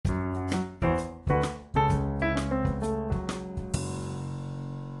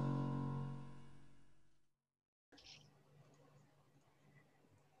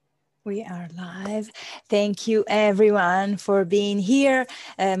We are live. Thank you everyone for being here.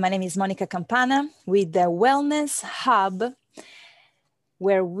 My name is Monica Campana with the Wellness Hub,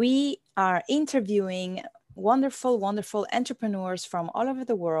 where we are interviewing wonderful entrepreneurs from all over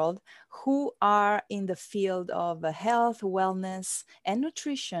the world who are in the field of health, wellness, and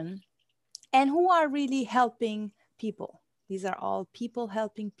nutrition, and who are really helping people. These are all people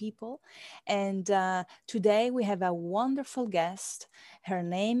helping people. And today we have a wonderful guest. Her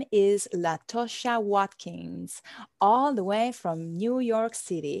name is Latosha Watkins, all the way from New York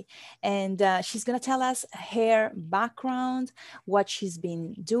City. And she's going to tell us her background, what she's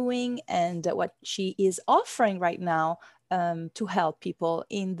been doing, and what she is offering right now to help people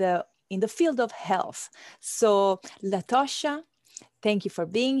in the field of health. So Latosha, thank you for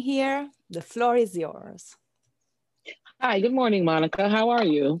being here. The floor is yours. Hi, good morning, Monica. How are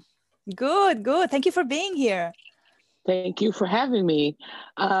you? Good. Thank you for being here. Thank you for having me.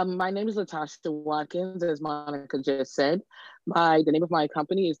 My name is Latosha Watkins, as Monica just said. The name of my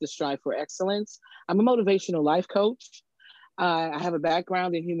company is The Strive for Excellence. I'm a motivational life coach. I have a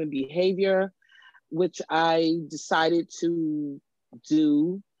background in human behavior, which I decided to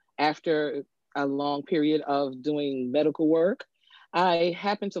do after a long period of doing medical work. I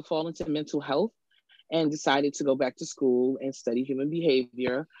happened to fall into mental health and decided to go back to school and study human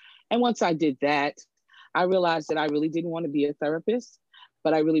behavior. And once I did that, I realized that I really didn't want to be a therapist,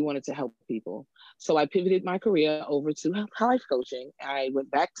 but I really wanted to help people. So I pivoted my career over to life coaching. I went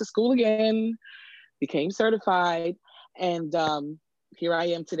back to school again, became certified, and here I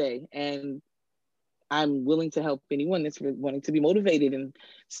am today. And I'm willing to help anyone that's wanting to be motivated and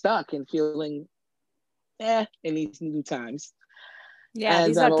stuck and feeling in these new times. Yeah, And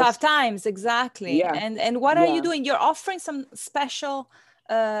these are tough times, exactly. Yeah, and what are you doing? You're offering some special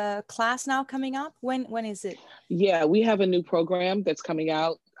class now coming up. When is it? Yeah, we have a new program that's coming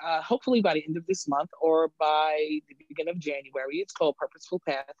out hopefully by the end of this month or by the beginning of January. It's called Purposeful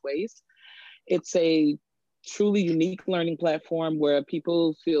Pathways. It's a truly unique learning platform where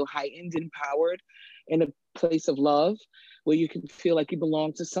people feel heightened and empowered in a place of love, where you can feel like you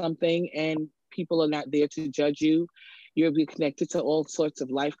belong to something and people are not there to judge you. You'll be connected to all sorts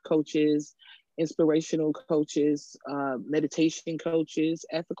of life coaches, inspirational coaches, meditation coaches,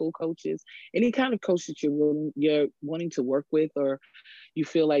 ethical coaches, any kind of coach that you're wanting to work with, or you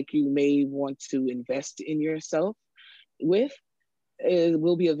feel like you may want to invest in yourself with. It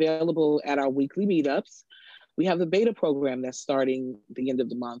will be available at our weekly meetups. We have the beta program that's starting the end of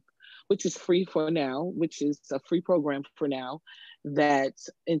the month, which is free for now, which is a free program for now that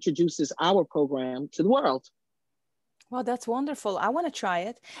introduces our program to the world. Well, that's wonderful. I want to try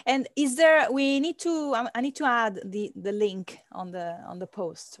it. And is there? We need to. I need to add the link on the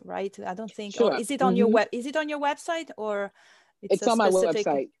post, right? I don't think. Sure. Or is it on your web? Is it on your website or it's on specific...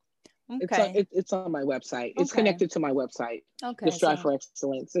 my website? Okay. It's on my website. It's connected to my website. Okay. The Strive for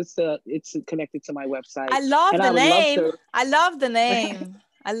Excellence. It's connected to my website. I love the name. I love the name.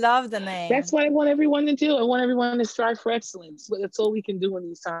 I love the name. That's what I want everyone to do. I want everyone to strive for excellence. That's all we can do in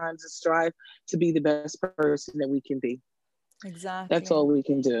these times, is strive to be the best person that we can be. Exactly. That's all we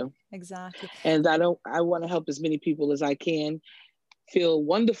can do. Exactly. And I want to help as many people as I can feel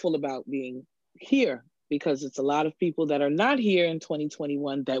wonderful about being here, because it's a lot of people that are not here in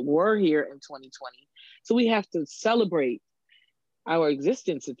 2021 that were here in 2020. So we have to celebrate our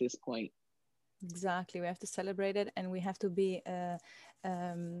existence at this point. Exactly. We have to celebrate it, and we have to be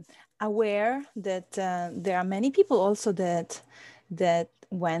aware that there are many people also that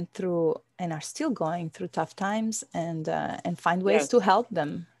went through and are still going through tough times, and find ways to help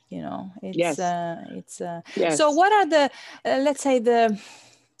them. You know, it's So what are the let's say the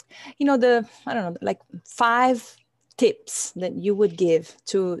I don't know, like 5 tips that you would give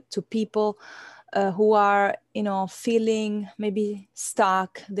to people who are, feeling maybe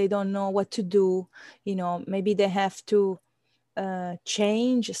stuck. They don't know what to do. Maybe they have to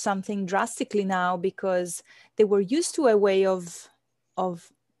change something drastically now because they were used to a way of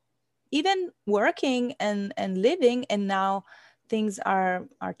even working and living, and now things are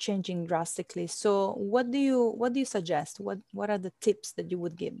changing drastically. So what do you suggest? What are the tips that you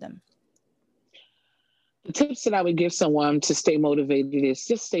would give them? The tips that I would give someone to stay motivated is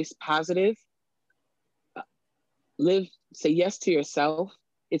just stay positive. Say yes to yourself.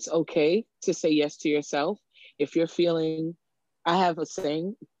 It's okay to say yes to yourself. If you're feeling, I have a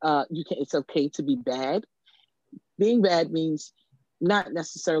saying, it's okay to be bad. Being bad means not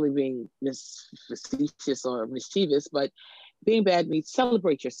necessarily being facetious or mischievous, but being bad means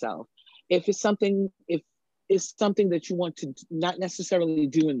celebrate yourself. If it's something that you want to not necessarily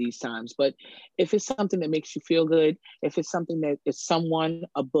do in these times, but if it's something that makes you feel good, if it's something that is someone,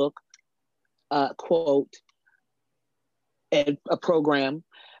 a book, quote and a program.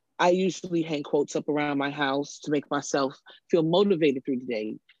 I usually hang quotes up around my house to make myself feel motivated through the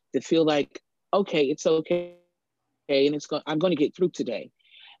day, to feel like, okay, it's okay, and I'm going to get through today.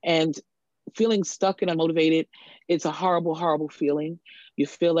 And feeling stuck and unmotivated, it's a horrible, horrible feeling. You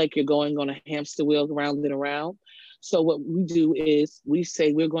feel like you're going on a hamster wheel round and around. So what we do is we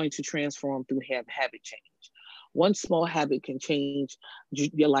say we're going to transform through habit change. One small habit can change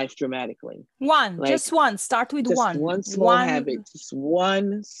your life dramatically. One, Like, just one. Start with just one. one small habit, just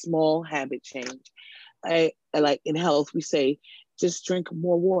one small habit change. I like in health, we say just drink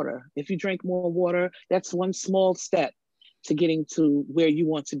more water. If you drink more water, that's one small step to getting to where you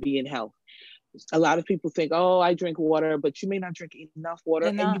want to be in health. A lot of people think, oh, I drink water, but you may not drink enough water.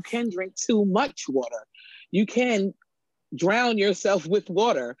 And you can drink too much water. You can drown yourself with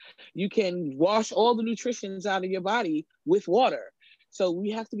water. You can wash all the nutritions out of your body with water. So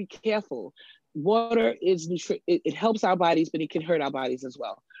we have to be careful. Water is it helps our bodies, but it can hurt our bodies as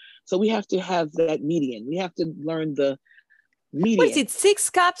well. So we have to have that median. We have to learn the median. What is it? 6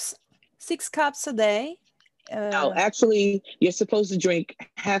 cups? 6 cups a day? No, actually, you're supposed to drink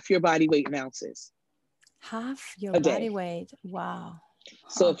half your body weight in ounces. Half your body weight. Wow.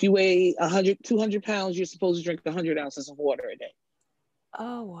 So if you weigh 100, 200 pounds, you're supposed to drink 100 ounces of water a day.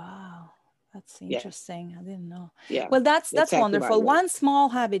 Oh, wow. That's interesting. I didn't know. Yeah. Well, that's wonderful. One small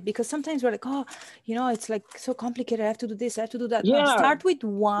habit, because sometimes we're like, oh, it's like so complicated. I have to do this. I have to do that. Yeah. No, start with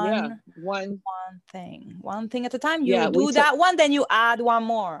one thing at a time. You do that one, then you add one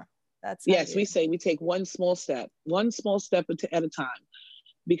more. That's we say we take one small step at a time.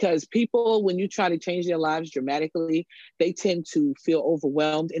 Because people, when you try to change their lives dramatically, they tend to feel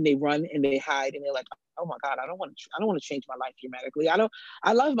overwhelmed and they run and they hide and they're like, oh my God, I don't want to change my life dramatically.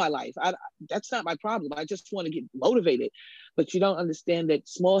 I love my life. That's not my problem. I just want to get motivated. But you don't understand that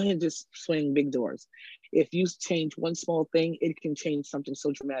small hinges swing big doors. If you change one small thing, it can change something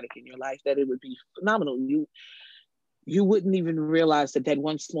so dramatic in your life that it would be phenomenal. You wouldn't even realize that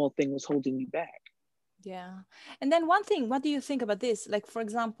one small thing was holding you back. Yeah. And then one thing, what do you think about this? Like, for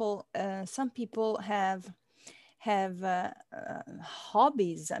example, some people have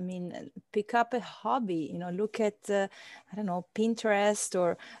hobbies. I mean, pick up a hobby, look at, I don't know, Pinterest,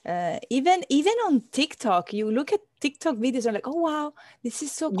 or even on TikTok. You look at TikTok videos and like, oh, wow, this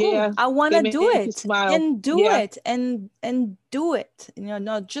is so cool. Yeah, I want to do it and do it and do it,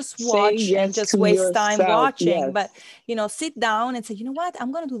 not just watch and just waste time watching, but, sit down and say, you know what,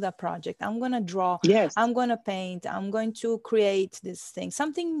 I'm going to do that project. I'm going to draw. Yes. I'm going to paint. I'm going to create this thing,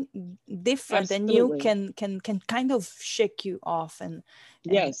 something different. Absolutely. And you can kind of shake you off and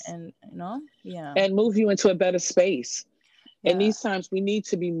and move you into a better space. And these times we need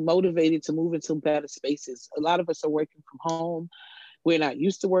to be motivated to move into better spaces. A lot of us are working from home. We're not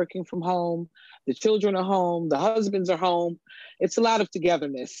used to working from home. The children are home. The husbands are home. It's a lot of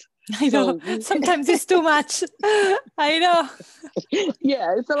togetherness. I know. Sometimes it's too much. I know.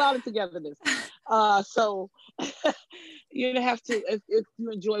 Yeah, it's a lot of togetherness. So you have to, if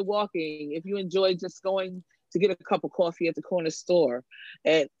you enjoy walking, if you enjoy just going to get a cup of coffee at the corner store,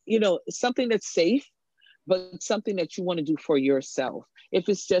 and, something that's safe, but something that you want to do for yourself. If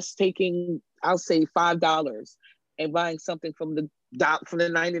it's just taking, I'll say $5 and buying something from the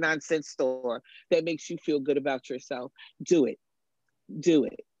 99-cent store that makes you feel good about yourself, do it.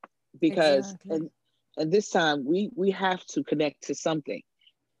 Because, and this time we have to connect to something,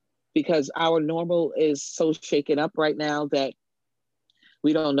 because our normal is so shaken up right now that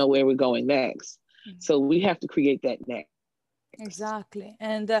we don't know where we're going next. Mm-hmm. So we have to create that next. Exactly.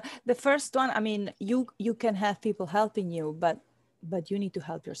 And the first one, I mean, you can have people helping you, but you need to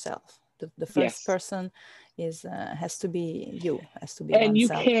help yourself. The first person has to be you, has to be and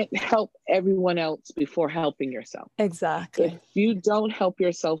oneself. You can't help everyone else before helping yourself. Exactly. If you don't help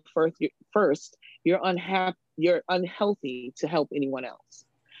yourself first, you're unhealthy to help anyone else.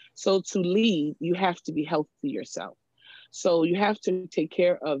 So to lead, you have to be healthy yourself. So you have to take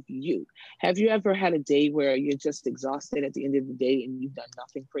care of you. Have you ever had a day where you're just exhausted at the end of the day and you've done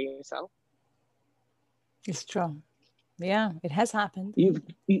nothing for yourself? It's true. Yeah, it has happened. You've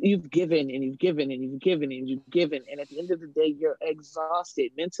given and you've given and you've given and you've given. And at the end of the day, you're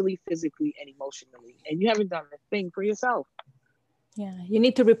exhausted mentally, physically, and emotionally. And you haven't done a thing for yourself. Yeah, you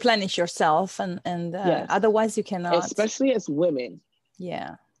need to replenish yourself and otherwise you cannot. Especially as women.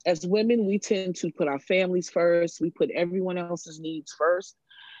 Yeah. As women, we tend to put our families first. We put everyone else's needs first.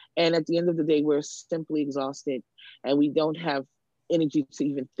 And at the end of the day, we're simply exhausted and we don't have energy to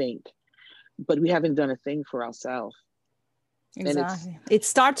even think. But we haven't done a thing for ourselves. Exactly. It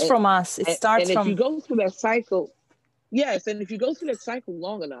starts from us. It starts from... And if you go through that cycle, yes, and if you go through that cycle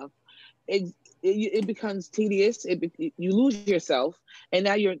long enough, it becomes tedious. You lose yourself, and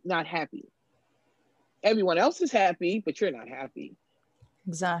now you're not happy. Everyone else is happy, but you're not happy.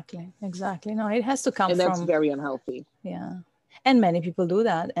 Exactly. Exactly. No, it has to come And that's from, very unhealthy. yeah. And many people do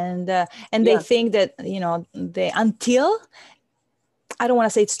that. And they Yeah. think that, you know, they, until, I don't want to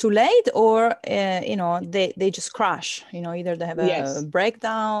say it's too late, or, you know, they just crash, you know, either they have a Yes.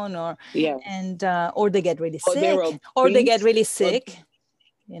 breakdown, or, Yes. and, or they get really Or they're sick, or they get obese, really sick,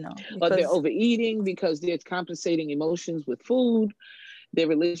 you know, or they're because, overeating because they're compensating emotions with food. Their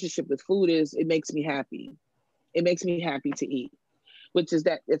relationship with food is, it makes me happy. It makes me happy to eat, which is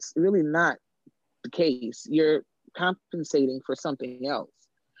that it's really not the case. You're compensating for something else.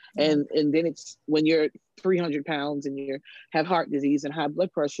 yeah. And then it's when you're 300 pounds and you have heart disease and high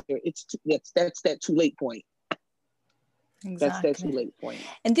blood pressure, that's that too late point. Exactly. That's that too late point.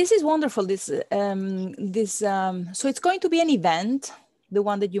 And this is wonderful. So it's going to be an event, the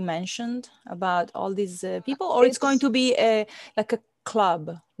one that you mentioned about all these people, or it's going to be like a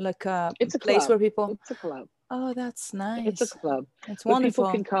club, like a it's a place club. where people. It's a club. Oh, that's nice. It's a club. It's where wonderful.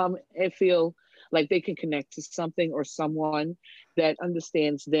 People can come and feel like they can connect to something or someone that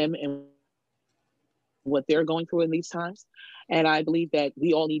understands them and what they're going through in these times. And I believe that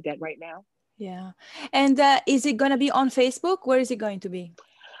we all need that right now. Yeah. And is it going to be on Facebook? Where is it going to be?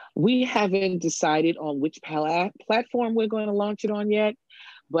 We haven't decided on which platform we're going to launch it on yet,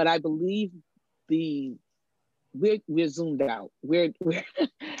 but I believe we're zoomed out. We're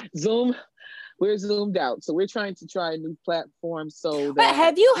zoomed out. So we're trying to try a new platform so that.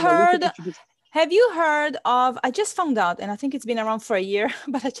 Have you heard? Have you heard of? I just found out, and I think it's been around for a year,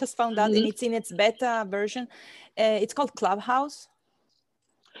 but I just found out, and it's in its beta version. It's called Clubhouse.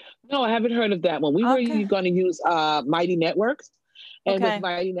 No, I haven't heard of that one. We were going to use Mighty Networks. And with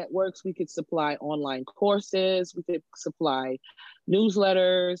Mighty Networks, we could supply online courses. We could supply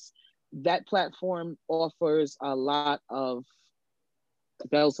newsletters. That platform offers a lot of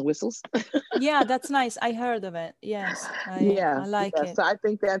bells and whistles. Yeah, that's nice. I heard of it. Yes. I like it. So I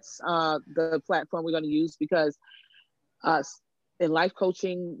think that's the platform we're going to use, because in life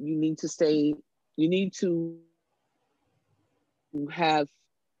coaching, you need to have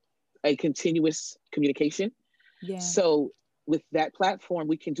a continuous communication. Yeah. So with that platform,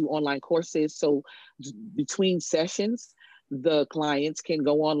 we can do online courses. So between sessions, the clients can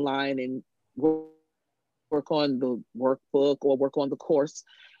go online and work on the workbook or work on the course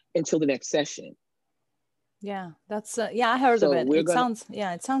until the next session. Yeah, that's I heard of it. It sounds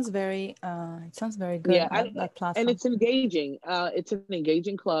very good. Yeah, that platform. And it's engaging. It's an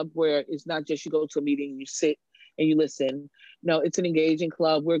engaging club where it's not just you go to a meeting, you sit and you listen. No, it's an engaging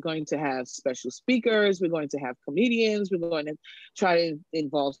club. We're going to have special speakers. We're going to have comedians. We're going to try to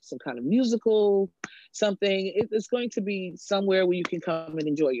involve some kind of musical something. It's going to be somewhere where you can come and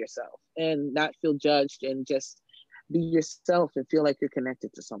enjoy yourself and not feel judged, and just be yourself and feel like you're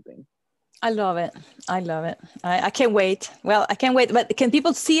connected to something. I love it. I can't wait. Well, I can't wait. But can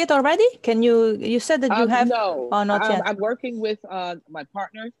people see it already? Can you said that you have? No. Oh, not yet. I'm working with my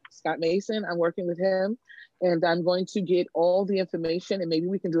partner, Scott Mason. I'm working with him, and I'm going to get all the information, and maybe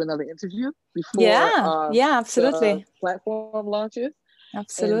we can do another interview before absolutely. the platform launches.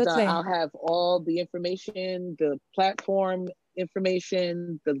 Absolutely. And I'll have all the information, the platform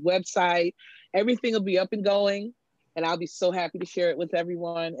information, the website, everything will be up and going. And I'll be so happy to share it with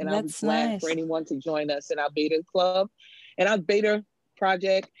everyone. And I'll be glad for anyone to join us in our beta club and our beta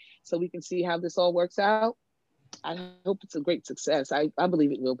project, so we can see how this all works out. I hope it's a great success. I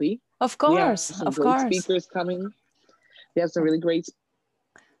believe it will be. Of course. We have some great speakers coming. We have some really great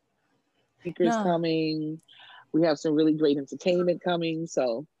speakers coming. We have some really great entertainment coming.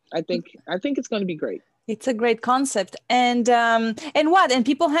 So I think it's going to be great. It's a great concept. And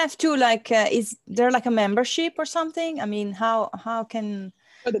people have to is there like a membership or something? I mean, how can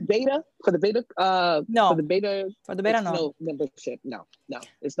for the beta no membership. No,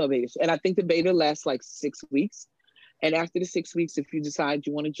 it's no beta. And I think the beta lasts like 6 weeks. And after the 6 weeks, if you decide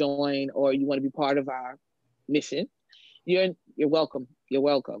you want to join or you want to be part of our mission, you're welcome. You're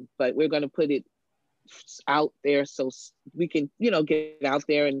welcome. But we're going to put it out there so we can get out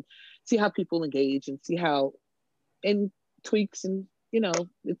there and see how people engage and see how and tweaks, and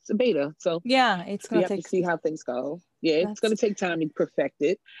it's a beta, so it's gonna to see how things go. It's going to take time to perfect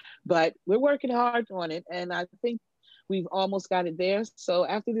it, but we're working hard on it, and I think we've almost got it there. So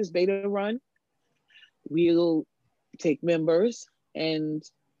after this beta run, we'll take members and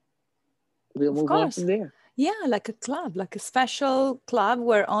we'll move on from there. Yeah, like a club, like a special club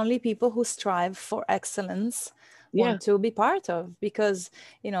where only people who strive for excellence want to be part of, because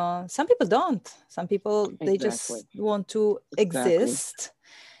some people don't. Some people they just want to exist,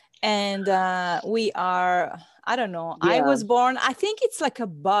 And we are, I don't know, I Yeah. was born, I think it's like a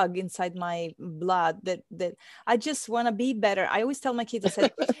bug inside my blood that I just want to be better. I always tell my kids, I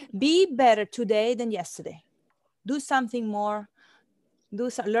said, be better today than yesterday. Do something more,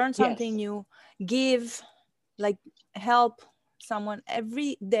 learn something Yes. new, give, like, help someone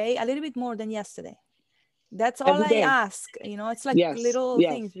every day a little bit more than yesterday. That's all Every I day. ask. You know, it's like Yes. little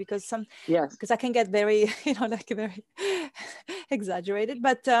Yes. things, Yes. because I can get very, like very exaggerated,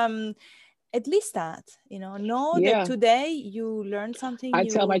 but at least that, know that Yeah. today you learn something I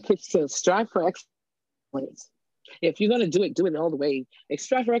tell my new. kids to strive for excellence. If you're gonna do it all the way.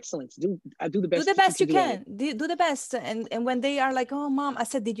 Strive for excellence. Do the Do the best you best can you do at it. can. Do the best. And when they are like, oh, mom, I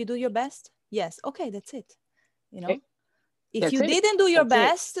said, did you do your best? Yes. Okay, that's it. You Eh, know, if That's you it. didn't do your That's it.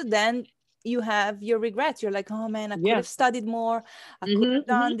 best, then you have your regrets. You're like, oh man, I could Yeah. have studied more. I could Mm-hmm, have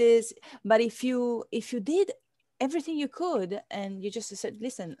mm-hmm. done this. But if you did everything you could, and you just said,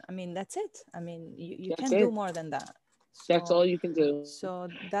 listen, I mean, that's it. I mean, you That's can't do it. more than that. That's So all you can do.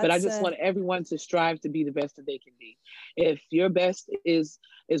 But I that's just want everyone to strive to be the best that they can be. If your best is,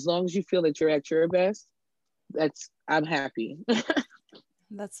 as long as you feel that you're at your best, I'm happy.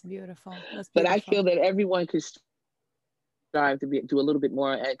 that's beautiful. That's But I feel beautiful. that everyone could strive to do a little bit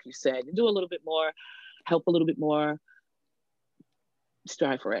more, as you said, do a little bit more, help a little bit more,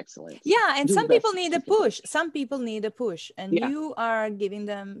 strive for excellence. Yeah, and Do the some people best need that a you can do. push. Some people need a push, and Yeah, you are giving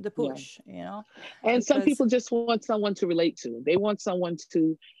them the yeah. push, And some because people just want someone to relate to. They want someone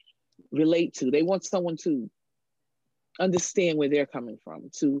to relate to. They want someone to understand where they're coming from,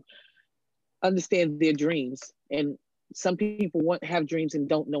 to understand their dreams. And some people have dreams and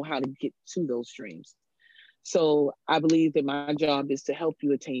don't know how to get to those dreams. So I believe that my job is to help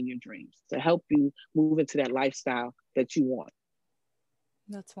you attain your dreams, to help you move into that lifestyle that you want.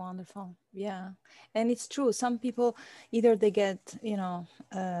 that's wonderful. Yeah. And it's true. Some people either they get,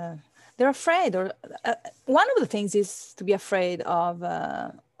 they're afraid, or one of the things is to be afraid of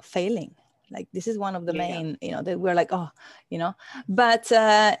failing. Like this is one of the Yeah, main, that we're like, oh, but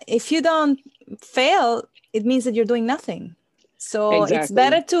if you don't fail, it means that you're doing nothing. So it's exactly.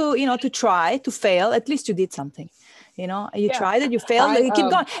 better to, to try to fail. At least you did something, you Yeah, tried it, you failed, I you keep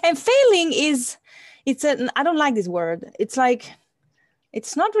going. And failing is, I don't like this word. It's like,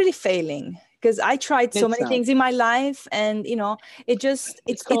 it's not really failing, because I tried so it's many not. things in my life, and it just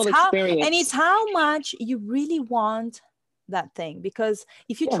It's it's called how, and it's experience. how much you really want that thing. Because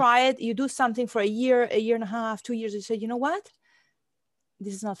if you Yeah, try it, you do something for a year and a half, 2 years, you say, you know what,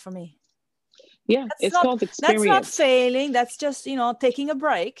 this is not for me. yeah. that's It's not called that's not experience. failing. That's just, taking a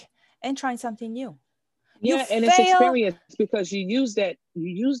break and trying something new. You Yeah, and it's fail. experience because you use that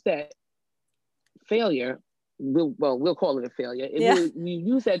failure. We'll call it a failure. Yeah. You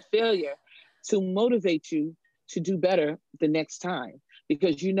use that failure to motivate you to do better the next time,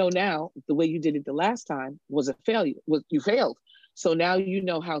 because you know now the way you did it the last time was a failure. Was you failed, so now you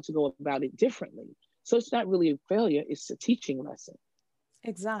know how to go about it differently. So it's not really a failure; it's a teaching lesson.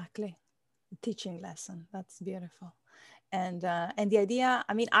 Exactly. Teaching lesson. That's beautiful. And the idea,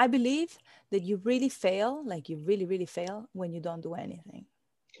 I mean, I believe that you really fail, like you really, really fail when you don't do anything.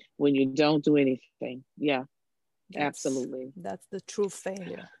 When you don't do anything. Yeah, that's absolutely. that's the true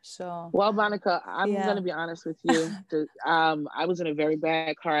failure. So Well, Monica, I'm going yeah. to be honest with you. I was in a very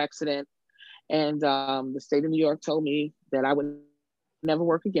bad car accident, and the state of New York told me that I would never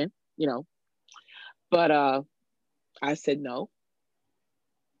work again. You know, but I said no,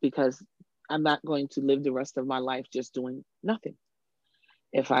 because I'm not going to live the rest of my life just doing nothing.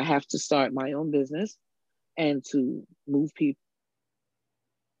 If I have to start my own business and to move people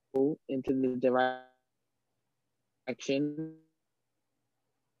into the direction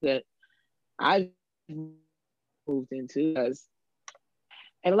that I've moved into, because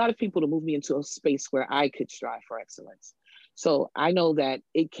and a lot of people to move me into a space where I could strive for excellence. So I know that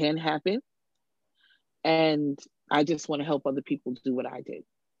it can happen, and I just want to help other people do what I did.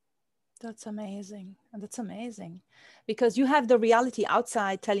 That's amazing. That's amazing, because you have the reality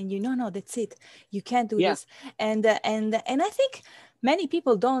outside telling you, no, no, that's it. You can't do Yeah, this. And I think many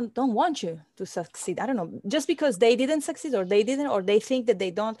people don't want you to succeed. I don't know, just because they didn't succeed, or they didn't, or they think that they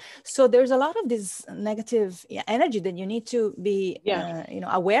don't. So there's a lot of this negative, yeah, energy that you need to be, yeah,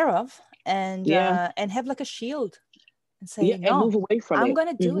 aware of, yeah, and have like a shield and yeah, say, and move no, away from I'm it.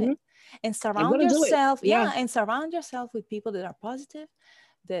 gonna do it. And I'm surround gonna do it. yourself, Yeah, yeah, and surround yourself with people that are positive,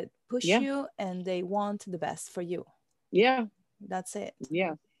 that push yeah, you, and they want the best for you. yeah, That's it,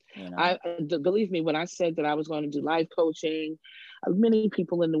 yeah. you know. Believe me, when I said that I was going to do life coaching, many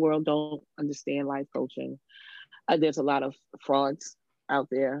people in the world don't understand life coaching. There's a lot of frauds out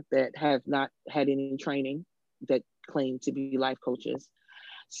there that have not had any training that claim to be life coaches.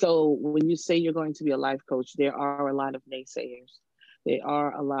 So when you say you're going to be a life coach, there are a lot of naysayers. There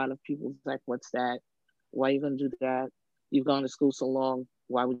are a lot of people like, what's that? Why are you going to do that? You've gone to school so long.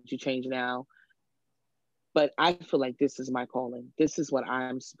 Why would you change now? But I feel like this is my calling. This is what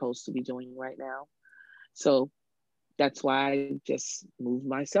I'm supposed to be doing right now. So that's why I just moved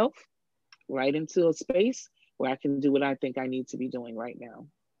myself right into a space where I can do what I think I need to be doing right now.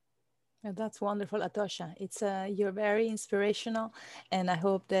 Yeah, that's wonderful, Atosha. It's you're very inspirational, and I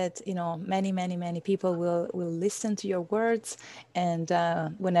hope that many, many, many people will listen to your words, and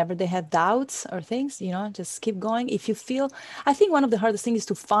whenever they have doubts or things, just keep going. If you feel, I think one of the hardest things is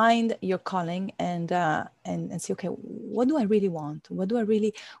to find your calling and say, okay, what do I really want? What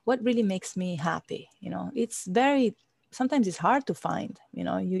really makes me happy? It's very sometimes it's hard to find.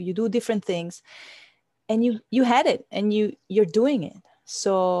 You do different things, and you had it, and you're doing it.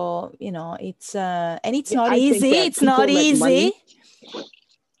 So it's and it's Yeah, not I think easy. that It's not people let easy. money.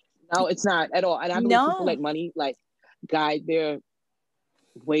 No, it's not at all. And I believe people No, let money like guide their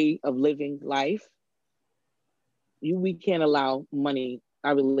way of living life. We can't allow money,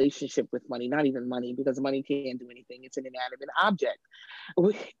 our relationship with money, not even money, because money can't do anything. It's an inanimate object.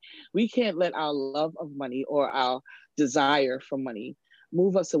 We, we can't let our love of money or our desire for money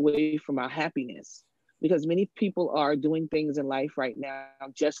move us away from our happiness, because many people are doing things in life right now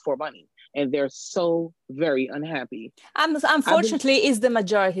just for money, and they're so very unhappy. I've been, unfortunately, it's the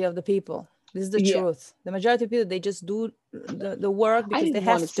majority of the people. This is the yeah, truth. The majority of people, they just do the work I because they didn't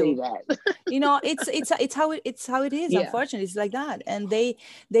want to have say to. that. It's how it is. Yeah, Unfortunately, it's like that, and they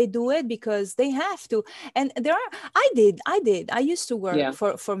do it because they have to. And I used to work yeah,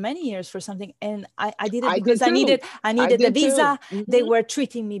 for many years for something, and I did it I because did I too. needed I I needed the did too. visa. They were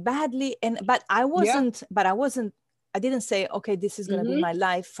treating me badly, and Yeah. I wasn't. I didn't say, okay, this is going to be Hmm. my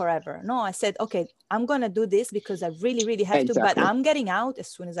life forever. No, I said, okay, I'm going to do this because I really, really have to, but Exactly. I'm getting out as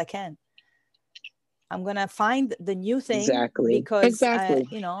soon as I can. I'm gonna find the new thing Exactly. because Exactly.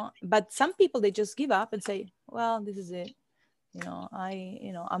 but some people, they just give up and say, well, this is it.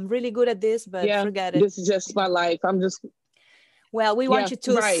 I'm really good at this, but Yeah. forget it. This is just my life. I'm just, Well, we want yeah, you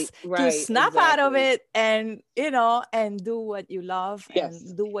to right, to right. snap out of Exactly. it and and do what you love Yes.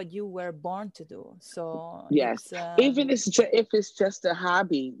 and do what you were born to do. So Yes. it's Even if it's just a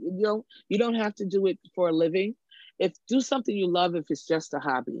hobby, you don't have to do it for a living. If do something you love, if it's just a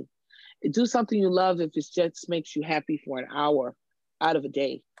hobby. Do something you love if it just makes you happy for an hour out of a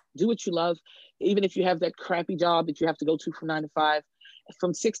day. Do what you love, even if you have that crappy job that you have to go to from 9 to 5.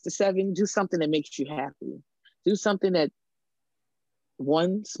 From 6 to 7, do something that makes you happy. Do something that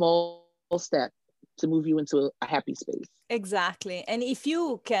one small step to move you into a happy space. exactly. And if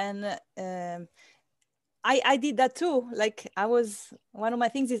you can I did that too. Like one of my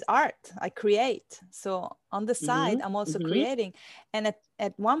things is art. I create. So on the Mm-hmm. side, I'm also Mm-hmm. creating. And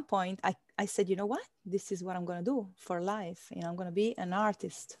at one point, I said, you know what? This is what I'm going to do for life. I'm going to be an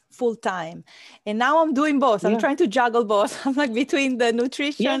artist full time. And now I'm doing both. I'm Yeah. trying to juggle both. I'm like between the Yeah.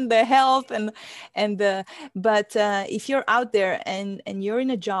 nutrition, the health, and the. But if you're out there and you're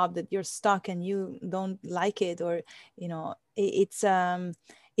in a job that you're stuck and you don't like it, or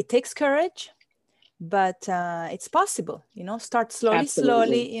it takes courage, but it's possible. Start Absolutely.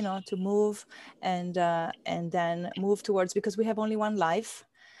 slowly, to move and then move towards, because we have only one life.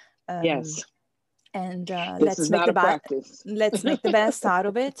 um, Yes. and This is not a practice. let's make the best out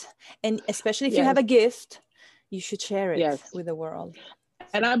of it, and especially if you have Yes. a gift, you should share it Yes. with the world.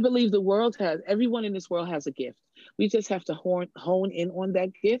 And I believe the world has, everyone in this world has a gift. We just have to hone in on that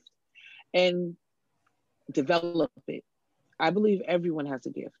gift and develop it. I believe everyone has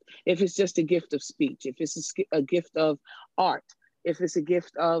a gift. If it's just a gift of speech, if it's a gift of art, if it's a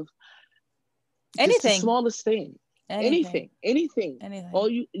gift of just the Anything, smallest thing, anything, anything. anything. All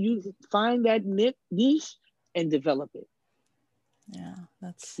you find that niche and develop it. Yeah,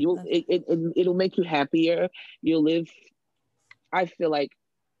 that's You'll that. it'll make you happier. You'll live. I feel like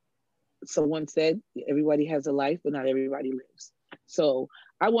someone said everybody has a life, but not everybody lives. So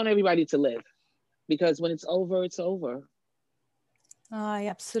I want everybody to live, because when it's over, it's over.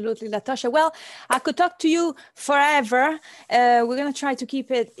 Absolutely, Latasha. Well, I could talk to you forever. We're gonna try to keep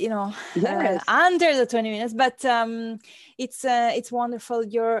it, Yes. under the 20 minutes. But it's wonderful.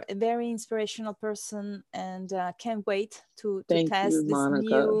 You're a very inspirational person, and can't wait to Thank you, test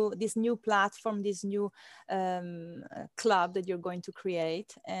Monica. this new platform, this new club that you're going to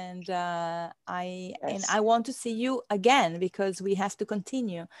create. And Yes. I want to see you again, because we have to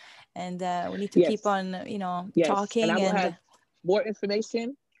continue, and we need to keep Yes. on, Yes. And I talking will and. have more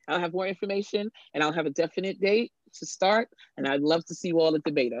information. I'll have more information, and I'll have a definite date to start. And I'd love to see you all at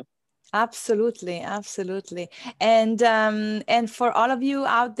the beta. Absolutely, absolutely. And for all of you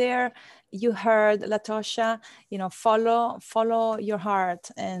out there, you heard Latosha, follow your heart,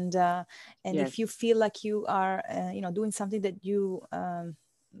 and if you Yes. feel like you are doing something that you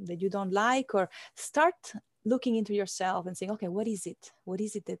don't like, or start looking into yourself and saying, okay, what is it? What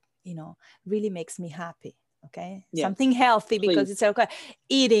is it that really makes me happy? Okay, Yes. something healthy, because Please. it's okay.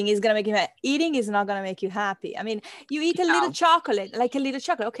 Eating is gonna make you happy. Eating is not gonna make you happy. I mean, you eat a little No. chocolate, like a little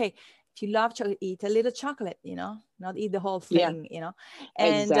chocolate. Okay, if you love chocolate, eat a little chocolate, not eat the whole Yeah. thing,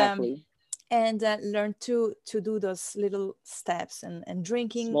 and Exactly. learn to do those little steps, and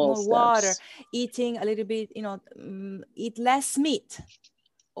drinking Small more water, steps. eating a little bit, eat less meat,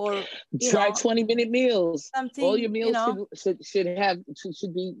 or Try 20-minute meals. All your something, meals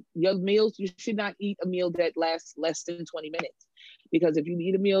should be your meals. You should not eat a meal that lasts less than 20 minutes. Because if you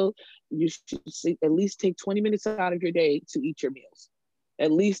eat a meal, you should at least take 20 minutes out of your day to eat your meals.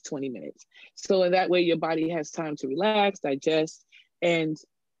 At least 20 minutes. So in that way your body has time to relax, digest, and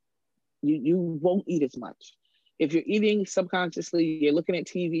you won't eat as much. If you're eating subconsciously, you're looking at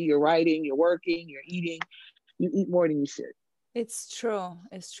TV, you're writing, you're working, you're eating, you eat more than you should. It's true.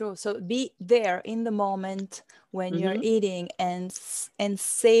 It's true. So be there in the moment when you're Mm-hmm. eating, and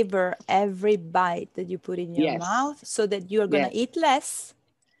savor every bite that you put in your Yes. mouth, so that you're gonna Yes. eat less,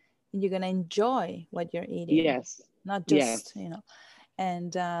 and you're gonna enjoy what you're eating, Yes. not just, Yes.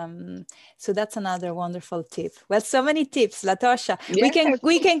 And so that's another wonderful tip. Well, so many tips, Latosha. We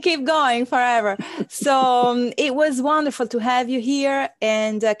can Yes. keep going forever. So it was wonderful to have you here,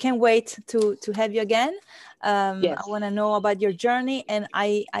 and can't wait to have you again. I Yes. want to know about your journey, and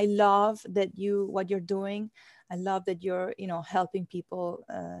I love that what you're doing. I love that you're helping people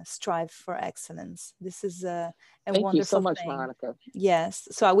strive for excellence. This is a Thank you so wonderful much, thing. Monica. Yes.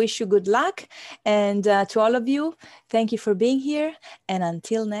 So I wish you good luck. And to all of you, thank you for being here. And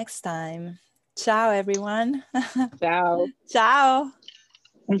until next time, ciao, everyone. Ciao. Ciao.